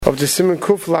of the Siman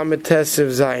Kuf Lamed Tesiv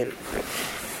Zayin.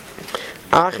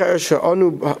 Acher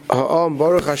she'anu ha'am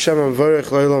Baruch Hashem Amvarech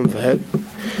Leilam V'hed.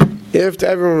 If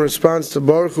everyone responds to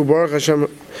Baruch Hu Baruch Hashem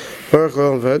Baruch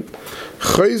Leilam V'hed,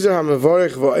 Chayzer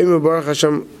HaMavarech V'oimu Baruch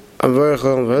Hashem Amvarech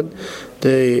Leilam V'hed,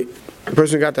 the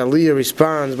person who got that Aliyah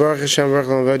responds Baruch Hashem Baruch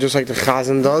Leilam V'hed, just like the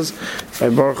Chazan does by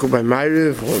Baruch Hu by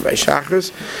Ma'ariv or by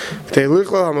Shachris.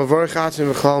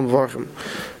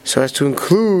 So as to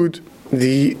include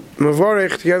the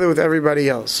Mavarech together with everybody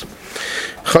else.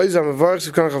 Chayzer HaMavarech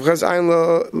Sivkan Chavches Ein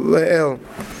Le'el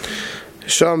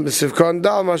Sham B'Sivkan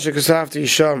Dal Masha Kasafti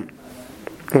Sham.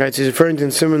 Right, so he's referring to in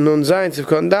Siman Nun Zayin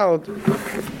Sivkan Dal,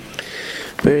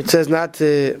 where it says not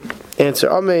to answer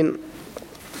Amen,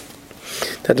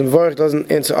 that the Mavarech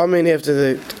doesn't answer Amen after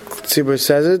the Tzibur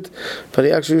says it, but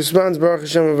he actually responds Baruch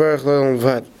Hashem Mavarech Leilam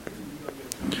V'hed.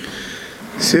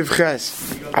 Siv Ches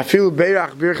Afilu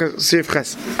Beirach Birchas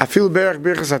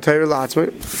HaTorah La'atzmai.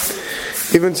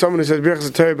 Even someone who says Birchas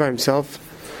HaTorah by himself,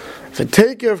 for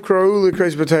take care of Kra'u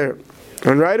L'Kreis B'Torah,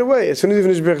 and right away, as soon as he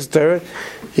finishes Birchas HaTorah,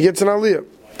 he gets an Aliyah.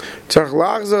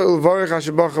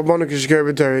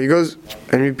 He goes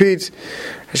and repeats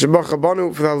Hashabach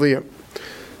Habanu for the Aliyah.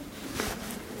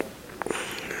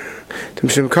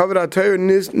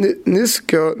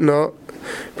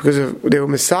 Because they were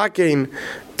misaking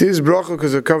this bracha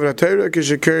because of Kavod HaTorah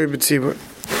Kishakeri B'Tzibur.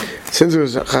 Since it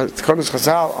was Kodesh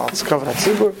Chazal, it's Kavod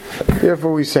HaTzibur,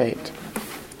 therefore we say it.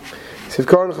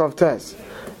 Sivkon Chavtes.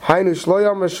 Hainu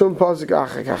shloyam mashum pasuk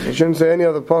achakach. You shouldn't say any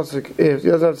other pasuk if he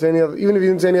doesn't have to say any other. Even if you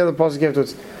didn't say any other pasuk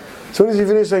afterwards. As soon as you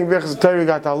finish saying Birchas HaTorah,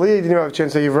 got Aliyah, you didn't have a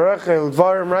chance to say Yivarech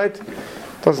Udvarim, right?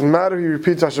 Doesn't matter. He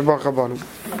repeats Hashabach Habanu.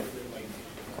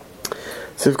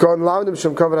 Sivkon lavdim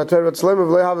shem Kavod HaTorah v'tzleim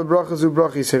v'lei have a bracha zu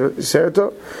bracha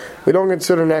yiserto. We don't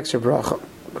consider an extra bracha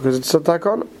because it's a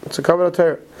takon. It's a Kavod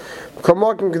HaTorah.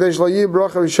 Kamakim kadesh lo yi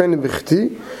bracha rishonim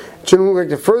b'chti. It shouldn't look like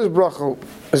the first bracha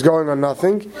is going on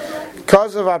nothing.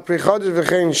 Because of our prichadesh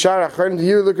v'chein shar achron, the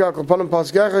year look at kolpanim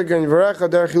paskecha gen yivarecha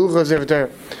derech hilucha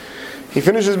zev. He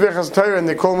finishes Birchas HaTorah and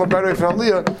they call him up right away from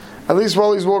Aliyah. At least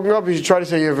while he's walking up, he should try to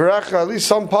say yivarecha, at least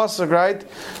some pasuk, right?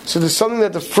 So there's something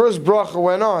that the first bracha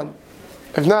went on.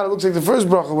 If not, it looks like the first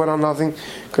bracha went on nothing,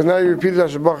 because now you repeated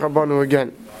Hashabach Habanu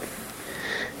again.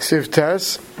 Siv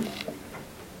Tes.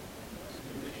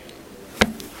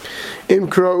 Im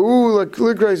kra'u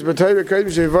l'kreis b'Torah k'ayim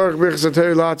she'yivarech Birchas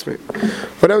HaTorah la'atzmai.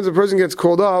 What happens if a person gets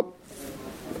called up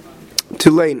to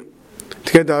lane,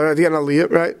 to get an Aliyah,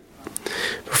 right?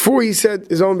 Before he said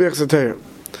his own Birchas HaTorah.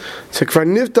 So k'var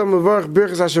nifta mevarech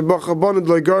Birchas Hashabach Habanu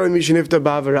d'loigar mi shenifta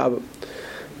b'avar rabba.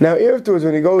 Now afterwards,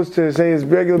 when he goes to say his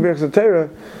regular Birchas HaTorah,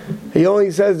 he only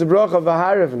says the bracha of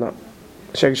V'harevna.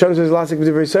 Sheikh Shem says last week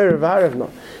B'divrei Seir V'harevna.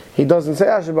 He doesn't say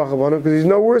Hashabach Habanu because he's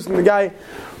no worse than the guy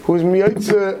who's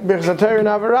miyotze Birchas HaTorah and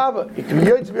Avarabba. He can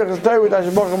miyotze Birchas HaTorah with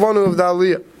Hashabach Habanu of the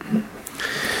Aliyah.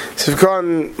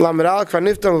 Sivkon Lamed Al K'var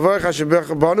Nifta Mevarech Hashabach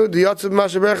Habanu D'Yatzav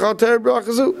Mashabach HaTorah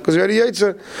Bracha Zu, because he already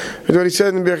yotze with what he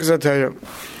said in Birchas HaTorah.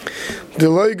 The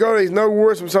Loi Gara is no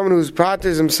worse from someone who's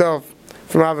patters himself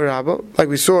from Avarabba, like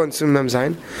we saw in Siman Mem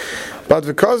Zayin. But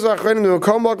because of Achrenim, they will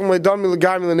come back and they done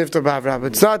milagami l'niftar b'Avarabba.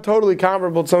 It's not totally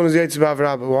comparable to someone who's yotze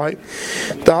b'Avarabba. Why?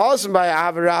 The Hasan by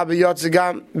Avarabba yotze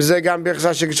gam b'zegam birchas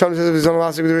hashekishon says it's on the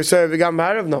last week of the Reserve v'gam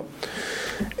b'Harav. No.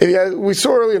 We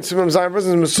saw earlier in Siman Mem Zayin,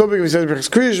 person is Mesubik if he says birchas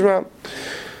Kriyishma,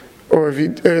 or if he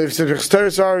said birchas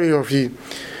Teresari,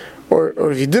 or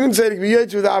if he didn't say it, he could be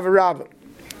yotze with Avarabba.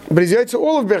 But he's yotze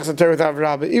all of Birchas HaTorah with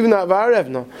Avarabba, even not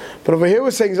V'harevna. But over here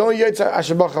we're saying he's only yotze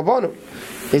Hashabach Habanu.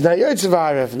 He's not yotze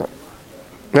V'harevna.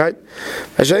 Right?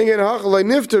 Hashem gen hach loy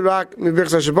nifter rak mi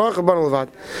Birchas Hashabach Habanu levad.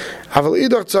 Aval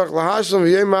idach tzach lahashlam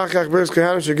v'yem machach Birchas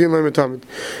Kehanim shegin loy metamid.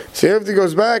 So if he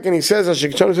goes back and he says,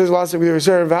 Hashem says last week we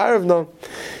say V'harevna,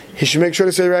 he should make sure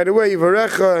to say right away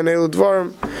Yivarecha and Eilu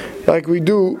Dvarim like we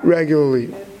do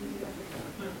regularly.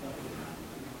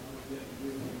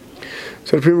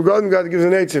 So the Prima God gives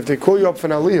an eight. If they call you up for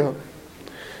an Aliyah,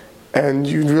 and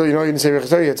you really know you didn't say Birchas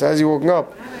HaTorah yet, so as you're walking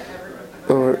up,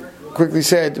 or quickly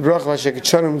said the bracha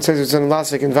Hashem says it's in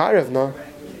Lasik and V'harevna,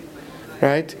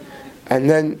 right? And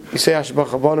then you say Hashabach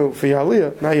Habanu for your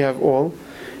Aliyah. Now you have all,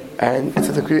 and for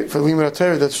Limud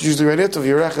HaTorah that's usually right after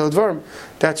Yivarech L'dvarim,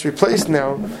 that's replaced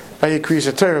now by your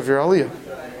Kriyas HaTorah of your Aliyah.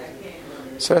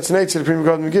 So that's an eight that the Prima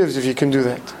God gives if you can do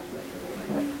that.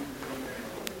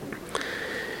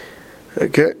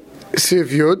 Okay, Siv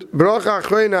Yud. Bracha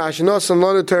Achreina Ashnosan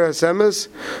Lanu Teres Emes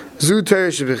Zu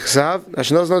Teres B'Chsav.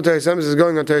 Ashnosan Lanu Teres Emes is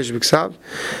going on Teres B'Chsav.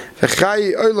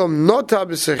 V'Chai Olam Nota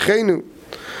B'Sechenu.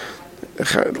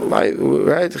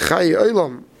 Right, Chai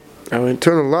Olam, our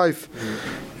internal life.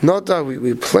 Nota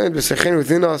we planned B'Sechenu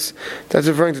within us. That's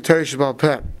referring to Teres B'Al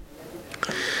Peh.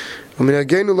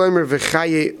 U'minagenu loimer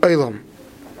v'chaye olam.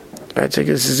 Right, so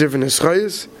this is different as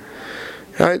chayes.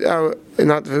 Right,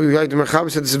 not like the Merchaber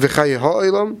said this is v'chaye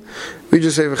ha'olam. We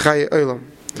just say v'chaye olam.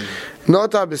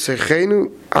 Not abisechenu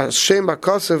Hashem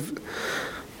Akasav.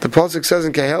 The pasuk says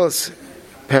in Kehelis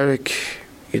Perik,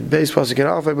 base pasuk in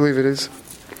Alpha, I believe it is.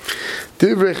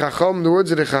 Divrei Chacham, the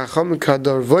words of the Chacham,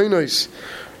 Kadar Voinois,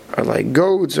 are like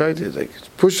goads, right? It like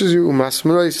pushes you,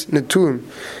 Umasmrois Netuim,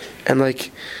 and like,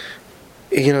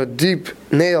 deep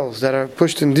nails that are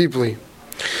pushed in deeply.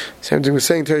 Same thing we're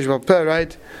saying Teresh Balpeh,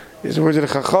 right? It's the words of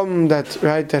the Chacham that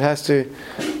has to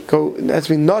go, it has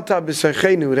to be Nata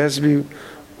B'Seichenu, it has to be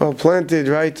well planted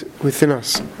right within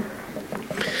us.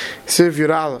 Sif Yud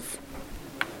Aleph.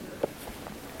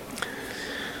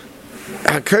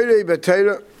 Hakorei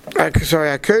b'Torah.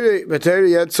 Hakorei b'Torah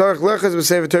yet tzarich lechas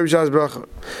b'Sefer Torah b'Shas bracha.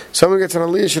 Someone gets an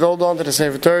aliyah should hold on to the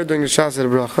Sefer Torah during the Shas of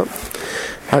the bracha.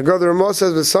 Haggadah the Ramah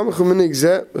says v'samchu minig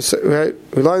zeh.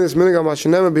 We learn this minig al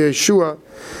mashenema b'Yeshua.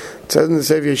 It says in the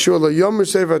Sefer Yeshua lo yomer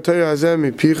Sefer Torah hazeh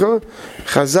mipicha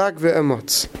chazak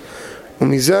ve'emotz.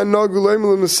 Umizeh nagu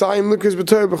loimel l'Mesayim lukas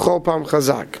b'Torah b'chol pam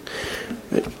chazak.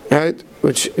 Right,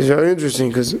 which is very interesting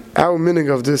because our meaning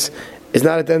of this is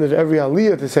not at the end of every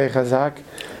aliyah to say chazak,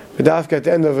 but after at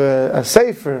the end of a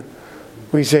sefer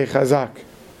we say chazak.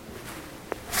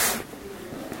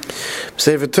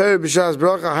 Sefer Torah b'shas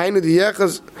bracha hainu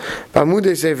diyechas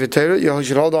b'amudei Sefer Torah. You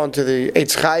should hold on to the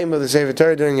Eitz Chaim of the Sefer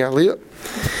Torah during aliyah.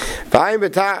 V'ayim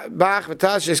b'ach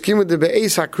v'tash eskimu de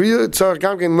be'eis hakriya tzarich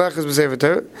gamkein lechas b'Sefer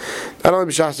Torah. Not only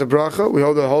b'shas bracha, we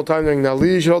hold the whole time during the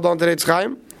aliyah. You should hold on to the Eitz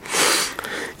Chaim.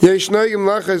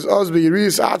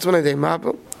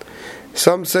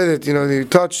 Some say that, you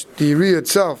touch the Yiriyah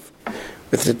itself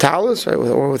with the talus, right,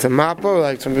 or with a mappa,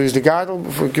 like somebody use the gadol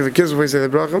before you give a kiss before you say the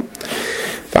bracha.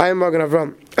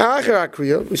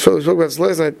 We spoke about this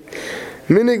last night.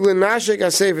 Minig l'nashek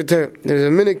ha-Sefer Torah. There's a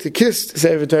minig to kiss the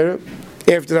Sefer Torah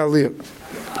after the aliyah.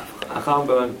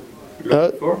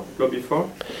 Go before?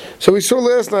 So we saw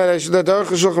last night that the Aruch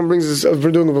HaShulchan brings this,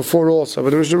 we're doing it before also, but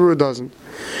the Mishnah Berurah doesn't.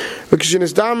 Because in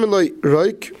his dameloi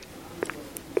roik,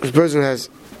 this person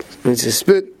needs to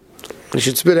spit, he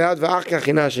should spit out, v'achkach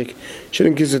inashik.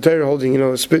 Shouldn't kiss the Torah holding,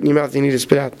 a spit in your mouth, you need to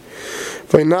spit out.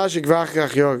 V'inashik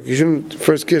v'achkach yog. You shouldn't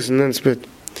first kiss and then spit.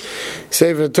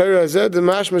 Say for the Torah hazeh, the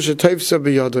mashma shetoifsa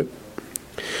b'yodoi.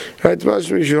 Right, the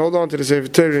mashma, you should hold on to the Sefer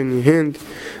Torah in your hand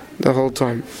the whole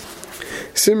time.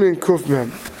 Simin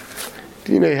Kufman.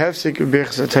 Dinei hefsek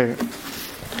b'echas HaTorah.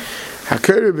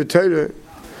 Hakorei b'Torah.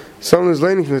 Someone is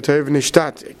learning from the Torah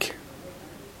v'nishtatik.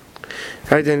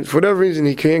 Right, and for whatever reason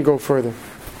he can't go further.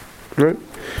 Right?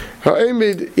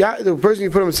 The person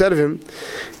you put him instead of him,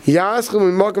 should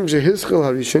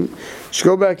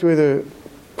go back to where the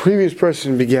previous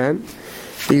person began.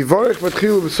 And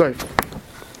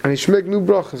he should make new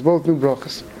brachas, both new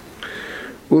brachas.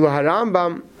 Ula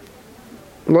Harambam.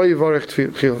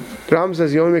 The Ram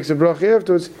says he only makes a bracha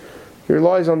afterwards. He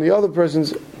relies on the other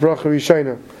person's bracha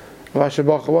rishayna,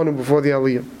 vashabacha before the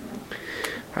aliyah.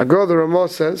 Haggadah the Ramah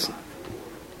says,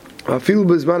 "Afilu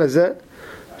b'zman hazeh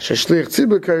sheshliach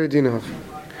tzibur karidinav."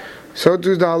 So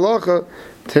too is the halacha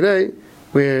today,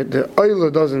 where the oila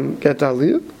doesn't get the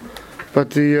aliyah, but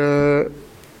the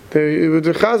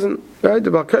chazan, right,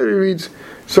 the Balkari reads.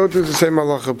 So too the same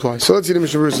halacha applies. So let's see the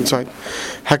Mishnah Berurah inside.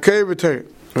 Hakorei b'Torah.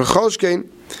 V'cholshkein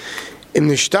im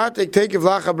nishtatek tekev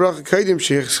lacha bracha kaidim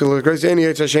sheichschil grace any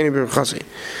yetz hasheni b'rachasi.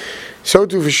 So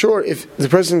too, for sure, if the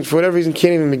person for whatever reason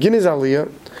can't even begin his aliyah,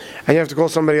 and you have to call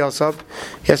somebody else up,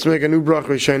 he has to make a new bracha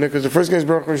rishayna because the first guy's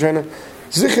bracha rishayna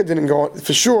zichah didn't go on,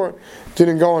 for sure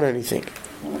didn't go on anything.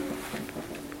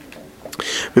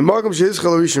 You don't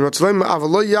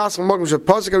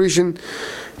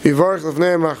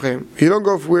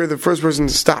go for where the first person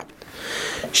stopped.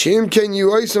 Because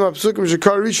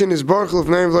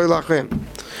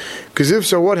if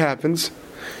so, what happens?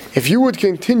 If you would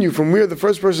continue from where the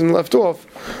first person left off,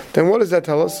 then what does that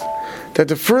tell us? That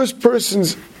the first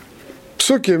person's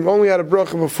psukim only had a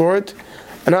bracha before it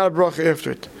and not a bracha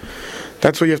after it.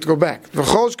 That's why you have to go back. And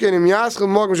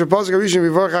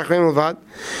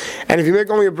if you make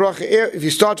only a bracha, if you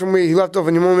start from where he left off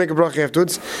and you only make a bracha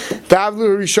afterwards,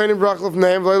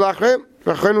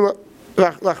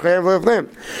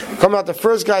 come out the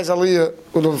first guy's aliyah,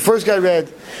 the first guy read,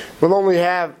 will only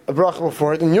have a bracha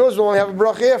before it, and yours will only have a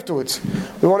bracha afterwards.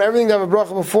 We want everything to have a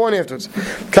bracha before and afterwards.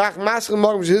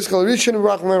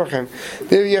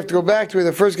 There you have to go back to where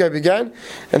the first guy began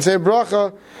and say a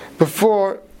bracha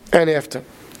before and after.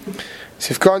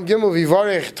 Sifkan Gimel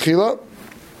Vivarech Tchila.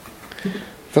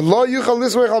 We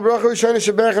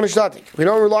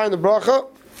don't rely on the bracha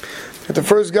that the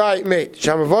first guy made. Because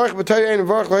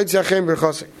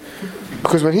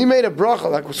when he made a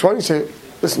bracha, like Swani said,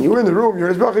 listen, you were in the room, you're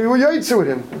in his bracha, you were yaitze with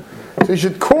him. So you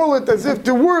should call it as if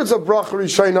the words of bracha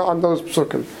rishayna on those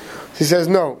psukim. So he says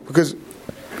no, because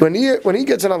when he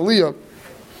gets an aliyah,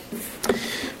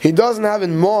 he doesn't have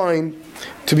in mind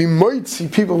to be moitzi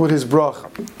people with his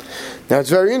bracha. Now it's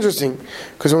very interesting,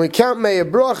 because when we count mei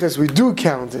brachas, we do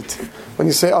count it. When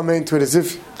you say amen to it, as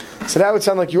if, so that would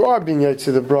sound like you are being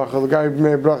yaitze the bracha, the guy who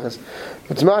mei brachas.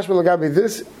 But it's mashma l'gabe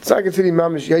this, it's like a city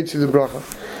mamish yaitze the bracha.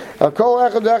 That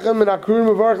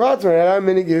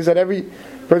is that every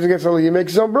person gets aliyah, he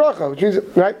makes his own bracha, which means,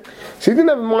 right? So he didn't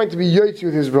have in mind to be yaitze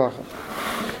with his bracha.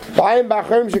 When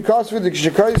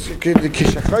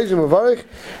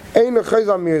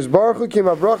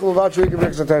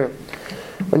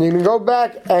you can go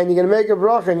back and you're going to make a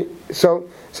bracha, and so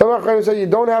some Achronim say you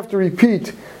don't have to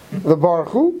repeat the Baruch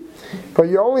Hu, but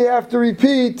you only have to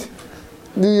repeat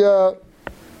the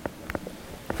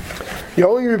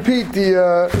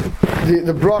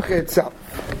bracha itself,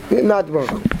 not the Baruch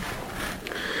Hu,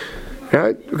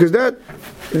 right? Because that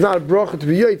is not a bracha to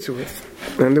be yaitze with.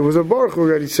 And there was a Baruch Hu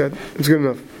already said. It's good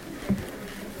enough.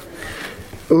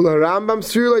 The Rambam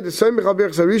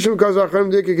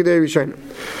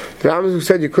who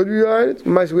said you could be right,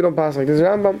 we don't pass like this.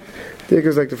 Rambam, take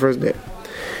us like the first day.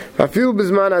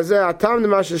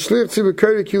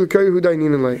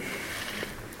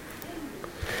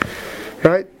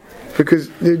 Right? Because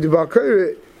the Baal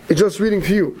Koreh is just reading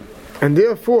for you. And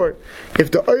therefore, if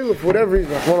the oil, for whatever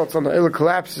reason, the oil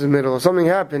collapses in the middle or something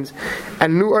happens,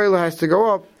 and new oil has to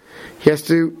go up, he has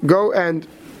to go and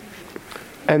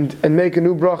make a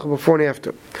new bracha before and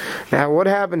after. Now, what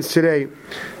happens today,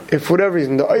 if for whatever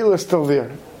reason, the oil is still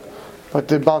there, but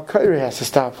the Baal Koreh has to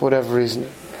stop for whatever reason?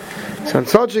 So in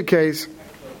such a case,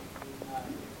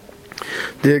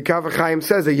 the Kaf HaChaim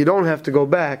says that you don't have to go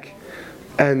back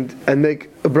and make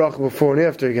a bracha before and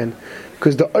after again,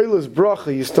 because the oil's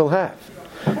bracha you still have.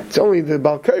 It's only the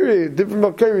Baal Koreh, different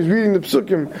Baal Koreh is reading the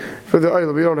psukim for the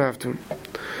oil, but you don't have to.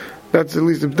 That's at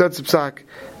least that's the psak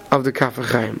of the Kaf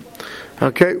HaChaim.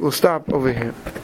 Okay, we'll stop over here.